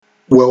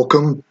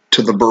Welcome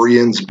to the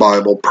Bereans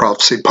Bible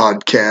Prophecy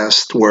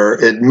Podcast,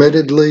 where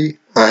admittedly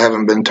I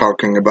haven't been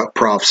talking about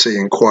prophecy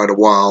in quite a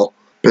while,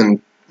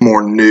 been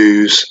more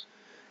news.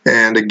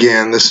 And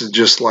again, this is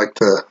just like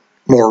the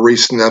more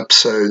recent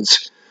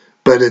episodes,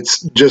 but it's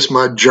just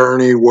my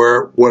journey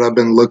where what I've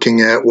been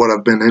looking at, what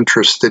I've been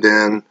interested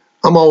in.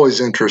 I'm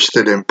always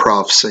interested in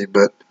prophecy,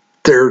 but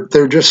there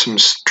are just some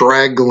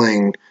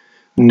straggling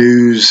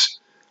news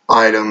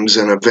items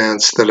and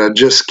events that I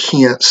just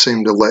can't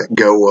seem to let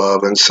go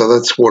of. And so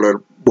that's what I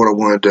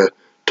wanted to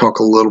talk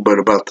a little bit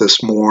about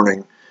this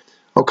morning.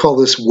 I'll call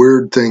this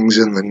Weird Things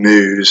in the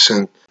News.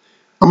 And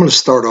I'm going to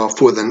start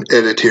off with an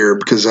edit here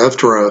because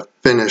after I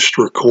finished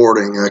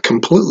recording, I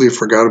completely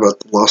forgot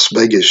about the Las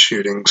Vegas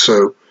shooting.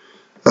 So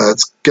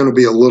it's going to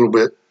be a little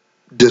bit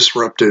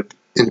disruptive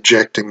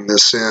injecting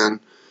this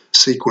in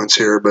sequence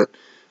here. But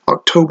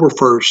October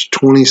 1st,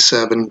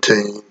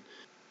 2017,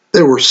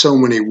 there were so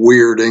many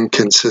weird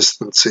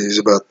inconsistencies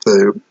about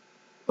the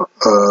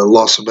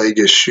Las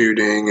Vegas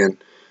shooting and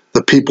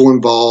the people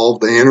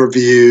involved, the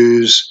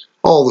interviews,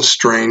 all the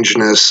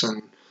strangeness,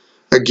 and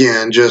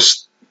again,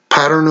 just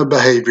pattern of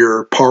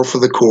behavior, par for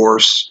the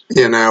course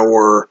in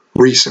our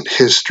recent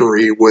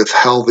history with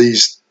how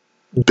these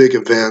big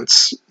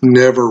events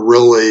never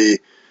really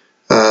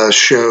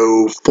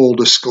show full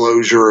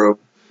disclosure of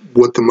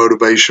what the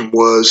motivation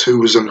was, who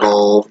was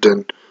involved,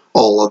 and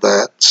all of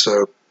that.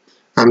 So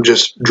I'm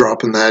just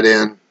dropping that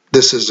in.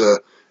 This is a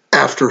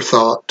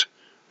afterthought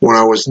when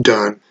I was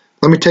done.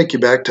 Let me take you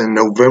back to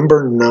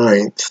November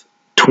 9th,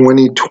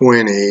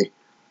 2020.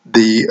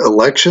 The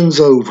election's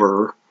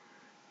over,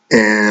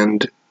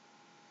 and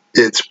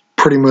it's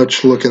pretty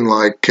much looking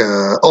like,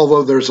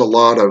 although there's a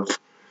lot of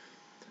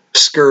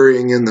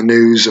scurrying in the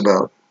news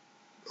about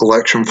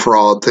election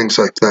fraud, things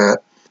like that,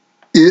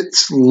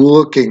 it's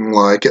looking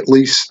like, at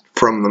least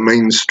from the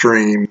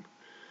mainstream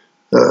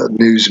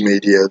news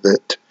media,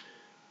 that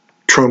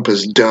Trump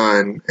is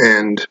done,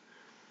 and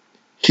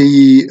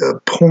he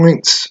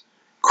appoints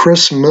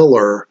Chris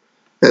Miller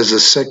as a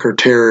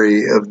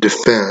Secretary of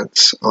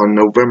Defense on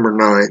November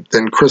 9th.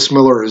 And Chris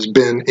Miller has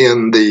been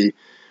in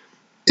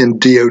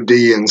DOD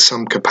in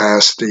some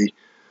capacity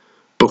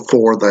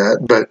before that,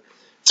 but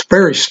it's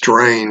very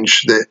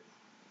strange that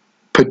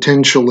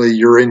potentially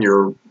you're in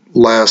your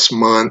last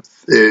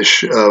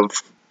month-ish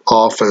of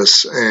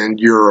office and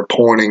you're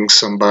appointing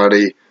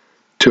somebody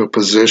to a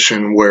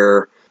position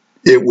where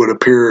it would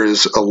appear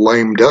as a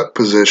lame duck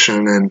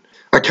position. And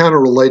I kind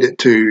of relate it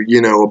to,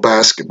 a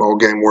basketball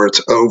game where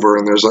it's over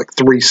and there's like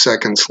 3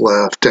 seconds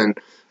left and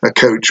a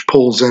coach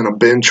pulls in a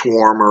bench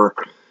warmer,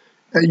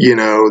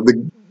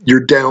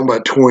 you're down by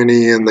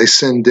 20 and they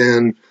send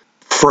in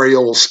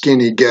frail,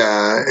 skinny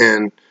guy,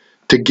 and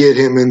to get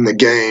him in the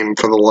game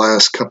for the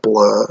last couple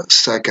of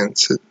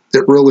seconds,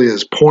 it really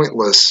is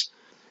pointless.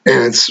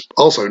 And it's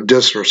also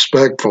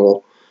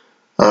disrespectful.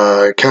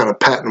 Kind of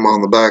patting him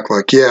on the back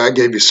like, yeah, I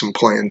gave you some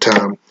playing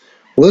time.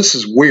 Well, this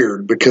is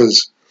weird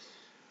because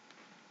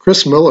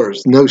Chris Miller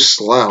is no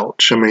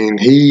slouch. I mean,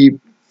 he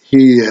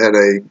had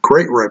a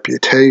great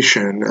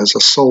reputation as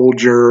a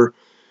soldier,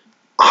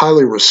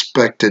 highly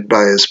respected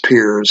by his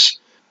peers.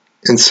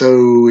 And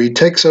so he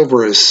takes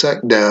over as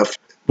SecDef.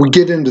 We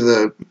get into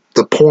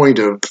the point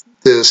of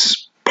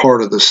this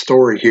part of the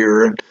story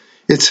here, and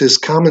it's his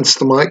comments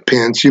to Mike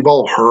Pence. You've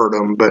all heard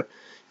them,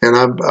 and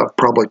I've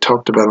probably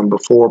talked about him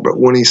before, but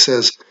when he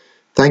says,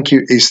 thank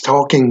you, he's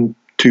talking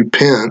to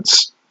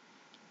Pence,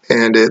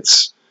 and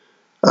it's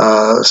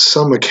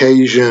some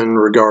occasion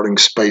regarding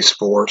Space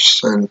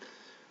Force, and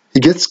he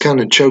gets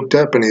kind of choked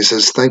up, and he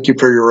says, thank you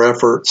for your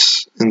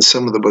efforts in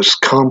some of the most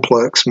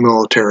complex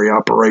military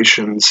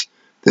operations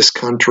this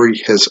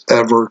country has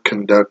ever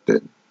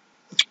conducted.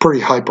 It's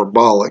pretty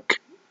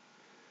hyperbolic,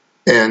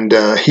 and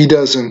he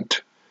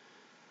doesn't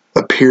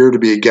appear to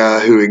be a guy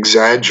who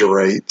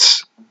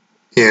exaggerates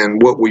in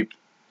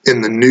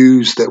the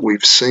news that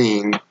we've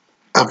seen.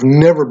 I've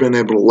never been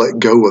able to let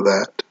go of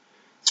that.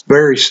 It's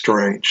very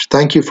strange.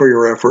 Thank you for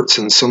your efforts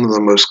in some of the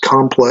most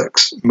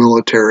complex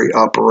military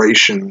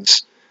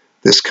operations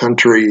this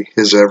country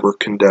has ever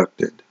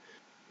conducted.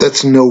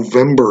 That's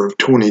November of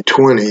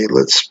 2020.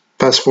 Let's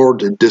fast forward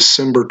to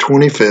December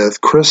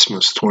 25th,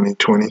 Christmas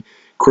 2020,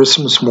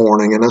 Christmas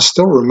morning, and I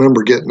still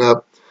remember getting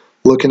up,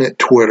 looking at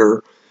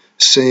Twitter,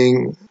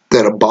 seeing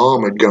that a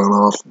bomb had gone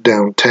off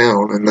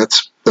downtown, and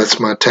that's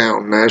my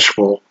town,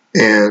 Nashville.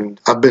 And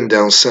I've been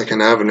down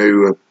 2nd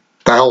Avenue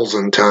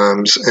 1,000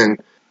 times, and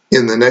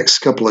in the next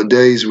couple of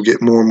days we get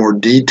more and more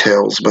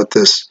details about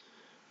this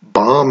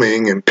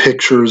bombing and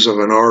pictures of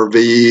an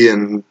RV,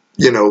 and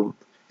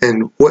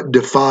and what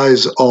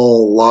defies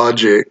all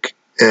logic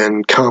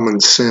and common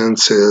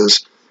sense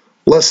is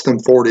less than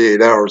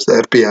 48 hours,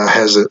 the FBI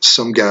has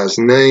some guy's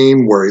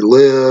name, where he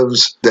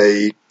lives.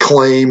 They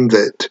claim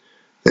that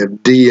they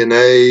have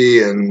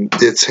DNA and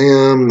it's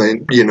him. They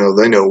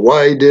know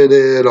why he did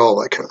it,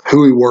 all that kind of,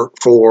 who he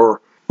worked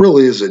for.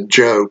 Really is a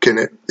joke.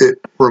 And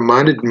it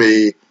reminded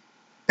me,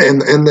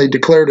 and they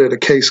declared it a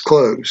case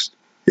closed.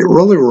 It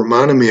really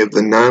reminded me of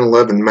the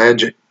 9/11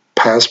 Magic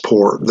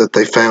passport that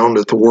they found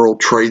at the World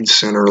Trade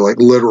Center, like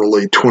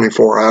literally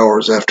 24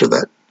 hours after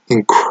that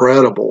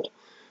incredible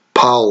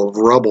pile of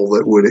rubble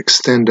that would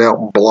extend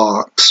out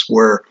blocks,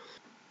 where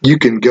you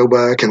can go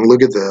back and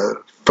look at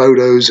the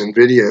photos and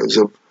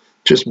videos of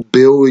just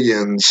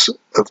billions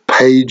of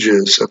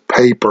pages of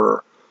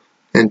paper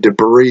and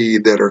debris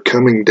that are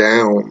coming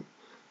down,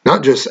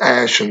 not just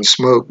ash and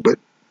smoke, but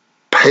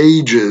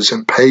pages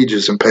and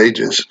pages and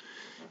pages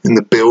in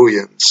the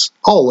billions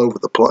all over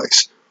the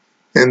place.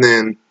 And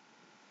then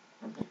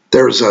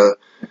there's a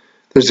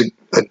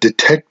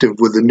detective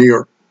with the New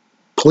York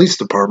Police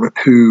Department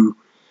who,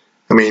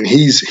 I mean,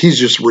 he's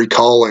just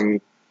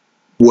recalling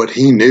what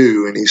he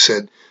knew, and he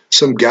said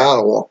some guy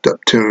walked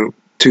up to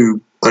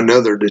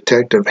another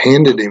detective,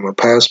 handed him a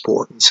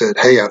passport, and said,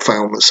 "Hey, I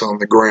found this on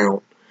the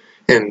ground."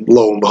 And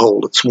lo and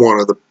behold, it's one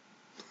of the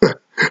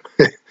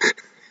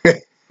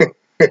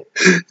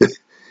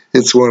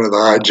it's one of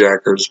the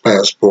hijackers'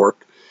 passport.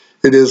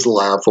 It is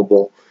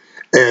laughable.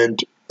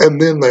 And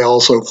then they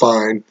also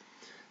find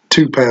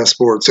 2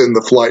 passports in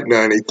the Flight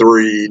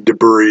 93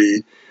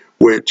 debris,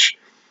 which,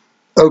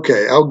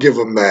 okay, I'll give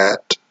them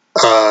that.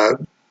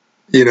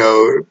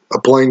 A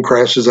plane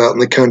crashes out in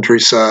the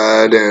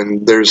countryside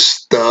and there's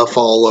stuff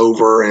all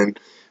over, and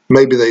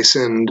maybe they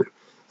send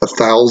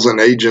 1,000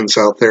 agents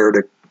out there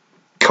to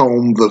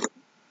comb the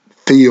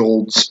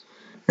fields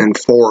and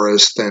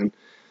forest, and,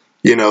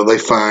 they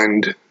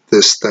find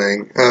this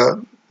thing.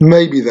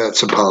 Maybe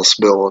that's a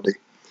possibility.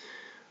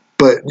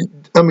 But,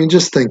 I mean,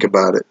 just think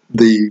about it.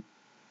 The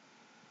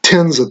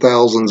tens of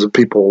thousands of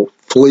people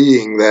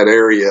fleeing that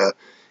area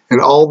and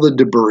all the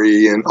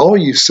debris, and all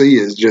you see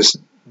is just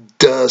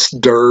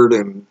dust, dirt,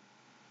 and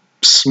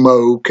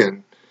smoke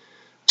and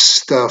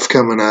stuff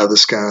coming out of the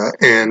sky.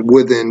 And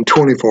within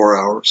 24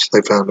 hours,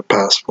 they found a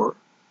passport.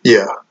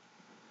 Yeah.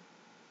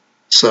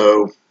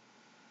 So,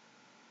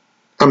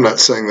 I'm not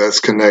saying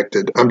that's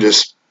connected.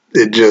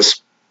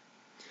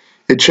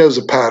 It shows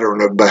a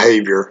pattern of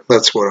behavior.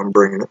 That's what I'm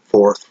bringing it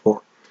forth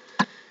for.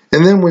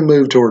 And then we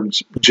move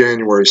towards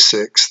January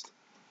 6th,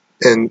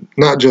 and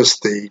not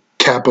just the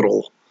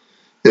Capitol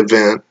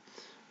event,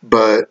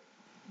 but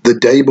the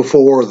day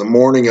before, the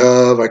morning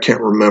of, I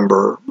can't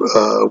remember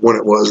when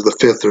it was, the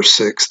 5th or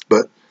 6th,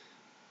 but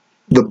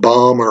the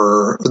bomb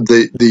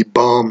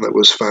that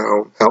was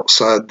found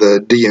outside the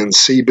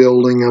DNC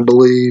building, I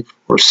believe,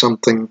 or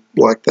something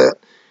like that.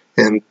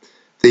 And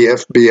the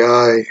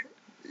FBI,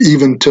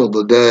 even till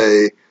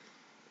today,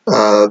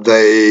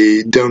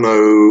 they don't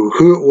know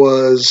who it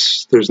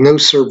was. There's no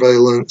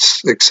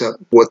surveillance except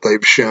what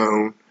they've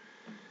shown.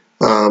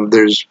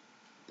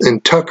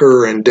 And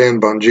Tucker and Dan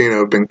Bongino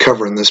have been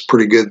covering this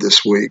pretty good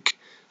this week,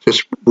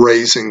 just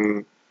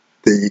raising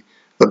the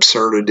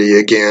absurdity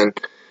again.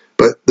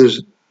 But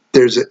there's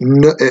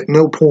at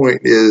no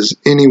point is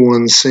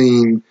anyone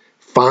seen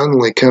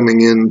finally coming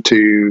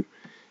into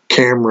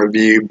camera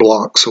view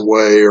blocks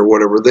away or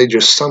whatever. They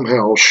just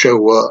somehow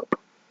show up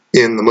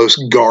in the most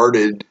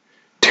guarded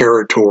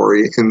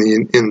territory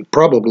in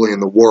probably in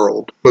the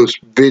world,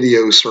 most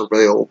video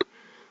surveilled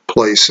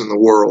place in the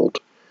world,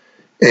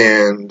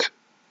 and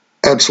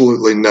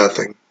absolutely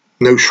nothing,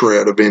 no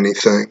shred of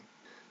anything.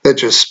 That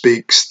just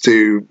speaks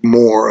to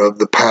more of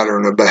the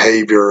pattern of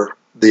behavior,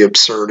 the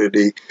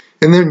absurdity.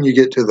 And then you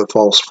get to the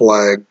false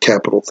flag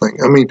Capitol thing.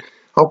 I mean,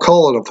 I'll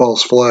call it a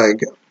false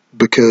flag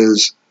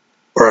because,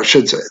 or I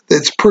should say,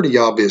 it's pretty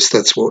obvious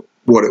that's what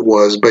it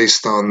was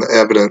based on the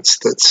evidence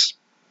that's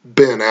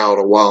been out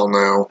a while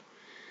now.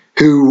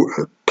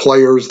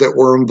 Players that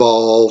were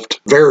involved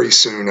very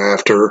soon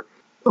after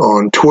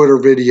on Twitter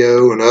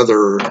video and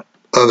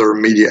other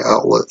media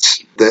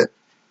outlets that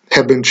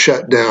have been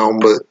shut down,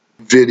 but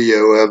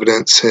video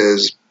evidence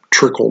has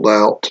trickled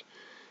out.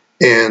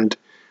 And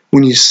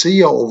when you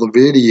see all the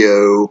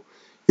video,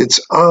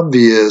 it's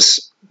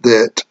obvious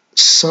that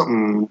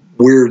something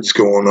weird's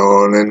going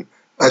on. And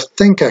I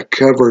think I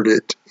covered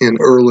it in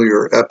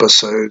earlier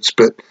episodes,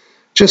 but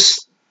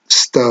just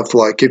stuff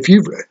like if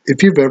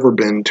you've ever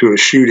been to a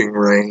shooting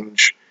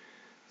range,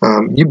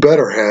 you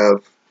better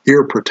have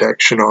ear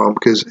protection on,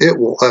 because it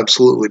will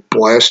absolutely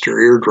blast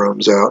your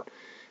eardrums out.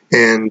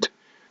 And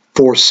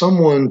for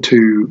someone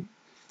to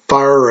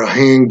fire a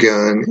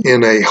handgun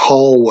in a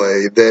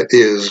hallway that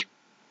is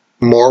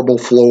marble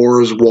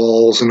floors,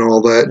 walls, and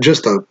all that,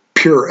 just a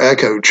pure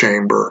echo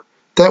chamber,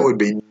 that would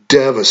be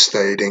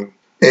devastating.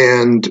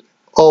 And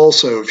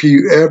also, if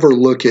you ever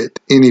look at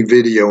any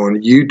video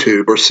on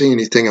YouTube or see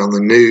anything on the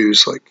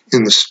news, like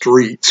in the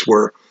streets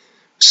where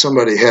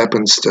somebody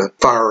happens to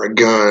fire a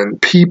gun,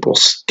 people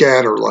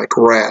scatter like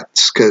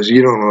rats because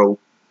you don't know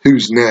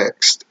who's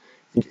next.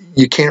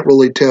 You can't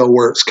really tell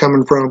where it's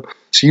coming from,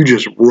 so you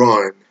just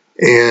run.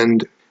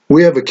 And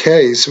we have a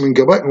case,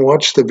 go back and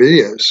watch the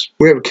videos.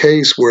 We have a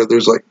case where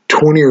there's like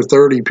 20 or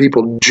 30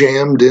 people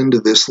jammed into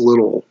this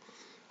little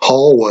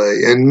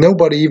hallway, and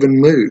nobody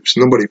even moves.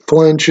 Nobody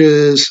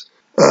flinches.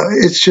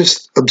 It's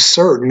just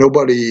absurd.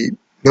 Nobody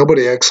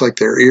acts like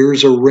their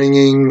ears are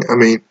ringing.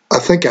 I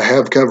think I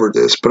have covered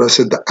this, but I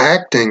said the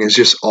acting is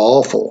just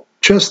awful.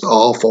 just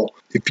awful.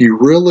 If you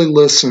really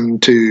listen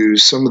to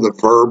some of the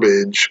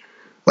verbiage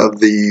of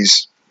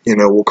these,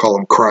 we'll call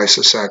them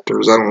crisis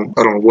actors. I don't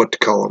know what to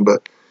call them,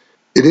 but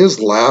it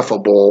is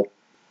laughable.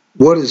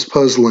 What is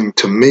puzzling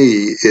to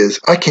me is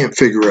I can't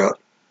figure out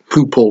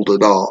who pulled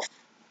it off,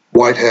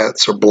 white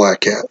hats or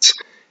black hats.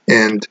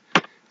 And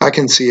I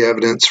can see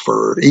evidence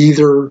for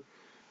either.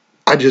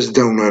 I just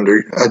don't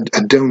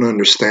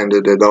understand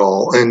it at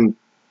all. And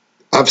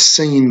I've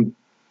seen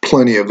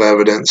plenty of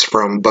evidence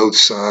from both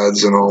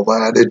sides and all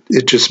that.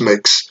 It just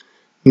makes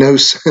no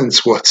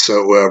sense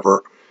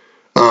whatsoever.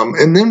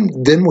 And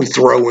then we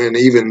throw in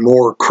even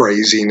more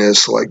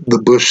craziness, like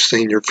the Bush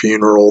Sr.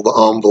 funeral,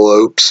 the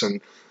envelopes,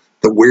 and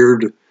the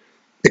weird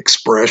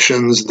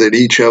expressions that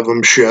each of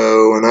them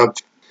show. And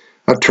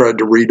I've tried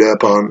to read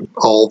up on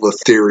all the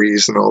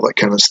theories and all that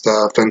kind of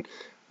stuff, and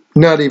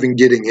not even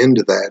getting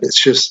into that. It's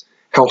just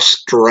how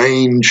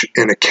strange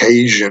an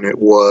occasion it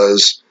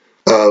was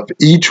of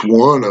each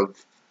one of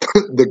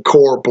the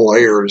core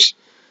players,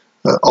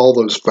 all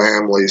those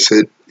families.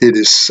 It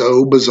is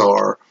so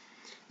bizarre.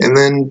 And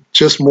then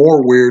just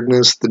more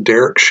weirdness, the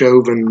Derek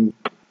Chauvin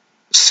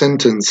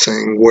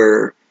sentencing,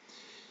 where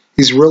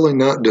he's really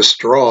not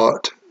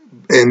distraught.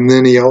 And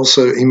then he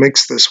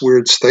makes this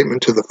weird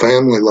statement to the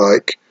family,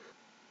 like,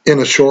 in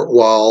a short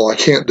while, I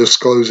can't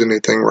disclose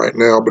anything right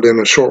now, but in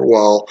a short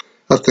while,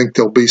 I think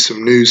there'll be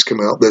some news come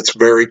out that's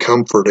very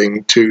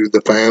comforting to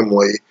the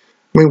family.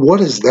 I mean, what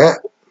is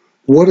that?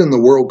 What in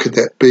the world could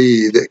that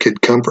be that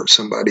could comfort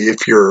somebody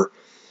if your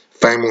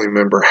family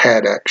member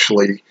had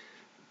actually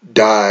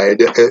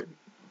died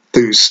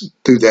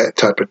through that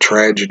type of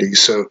tragedy?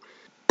 So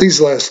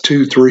these last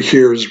 2-3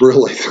 years,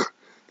 really, the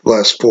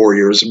last 4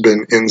 years have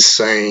been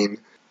insane.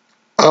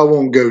 I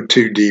won't go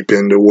too deep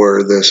into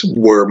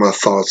where my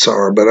thoughts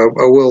are, but I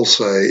will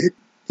say,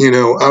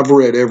 I've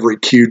read every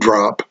Q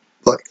drop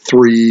like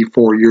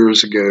 3-4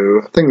 years ago.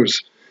 I think it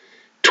was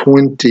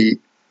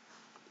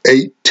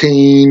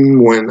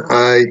 2018 when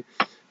I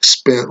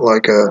spent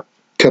like a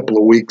couple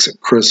of weeks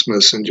at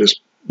Christmas and just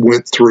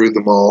went through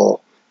them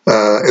all.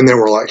 And there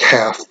were like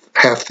half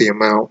the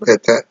amount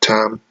at that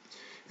time.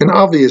 And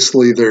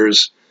obviously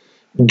there's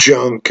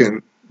junk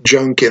in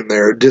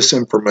there,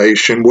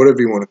 disinformation,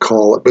 whatever you want to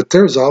call it, but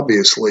there's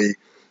obviously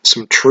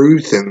some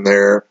truth in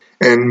there,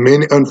 and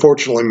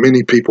unfortunately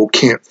many people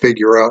can't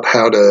figure out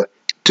how to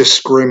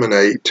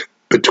discriminate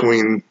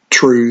between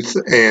truth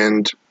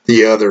and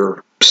the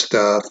other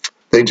stuff.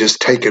 They just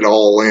take it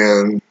all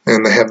in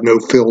and they have no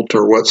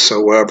filter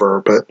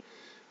whatsoever,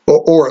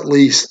 or at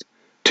least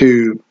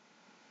to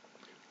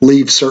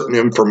leave certain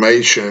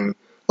information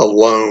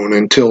alone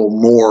until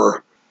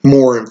more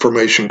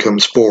information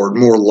comes forward,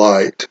 more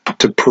light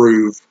to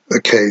prove a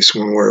case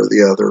one way or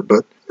the other.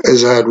 But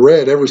as I had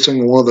read every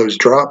single one of those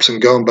drops and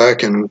gone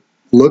back and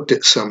looked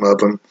at some of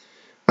them,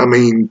 I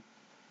mean,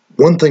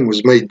 one thing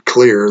was made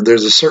clear.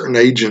 There's a certain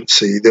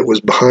agency that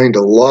was behind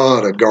a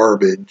lot of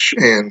garbage,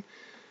 and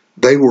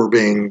they were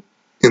in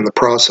the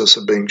process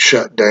of being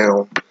shut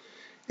down.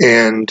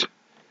 And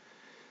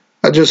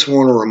I just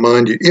want to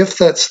remind you, if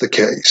that's the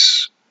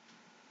case,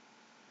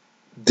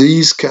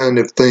 these kind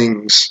of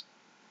things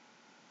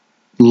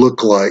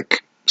look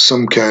like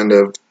some kind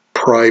of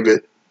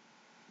private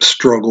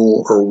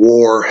struggle or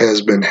war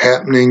has been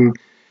happening.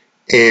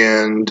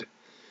 And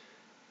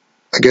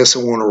I guess I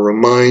want to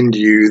remind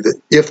you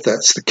that if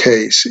that's the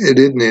case, it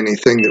isn't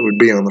anything that would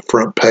be on the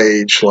front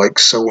page like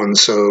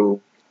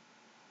so-and-so,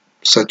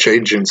 such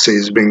agency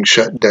is being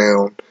shut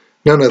down.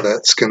 None of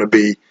that's going to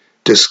be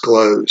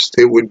disclosed.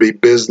 It would be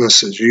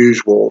business as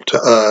usual to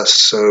us.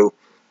 So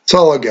that's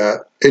all I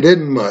got. It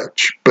isn't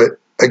much, but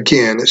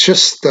again, it's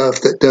just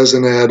stuff that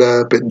doesn't add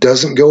up. It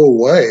doesn't go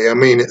away. I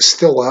mean, it's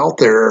still out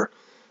there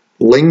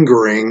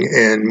lingering,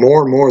 and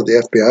more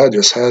the FBI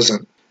just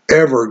hasn't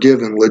ever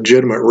given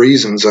legitimate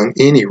reasons on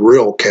any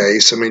real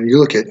case. I mean, you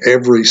look at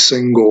every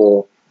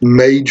single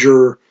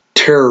major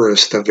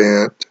terrorist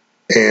event,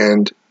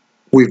 and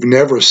we've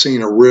never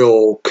seen a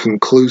real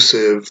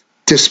conclusive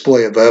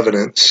display of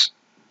evidence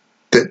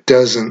that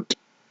doesn't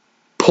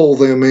pull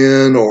them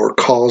in or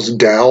cause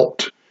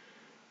doubt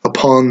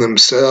upon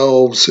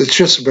themselves. It's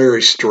just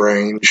very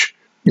strange.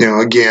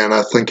 Again,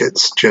 I think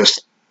it's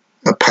just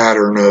a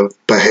pattern of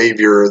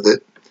behavior that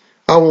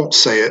I won't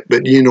say it,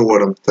 but you know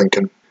what I'm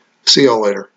thinking. See y'all later.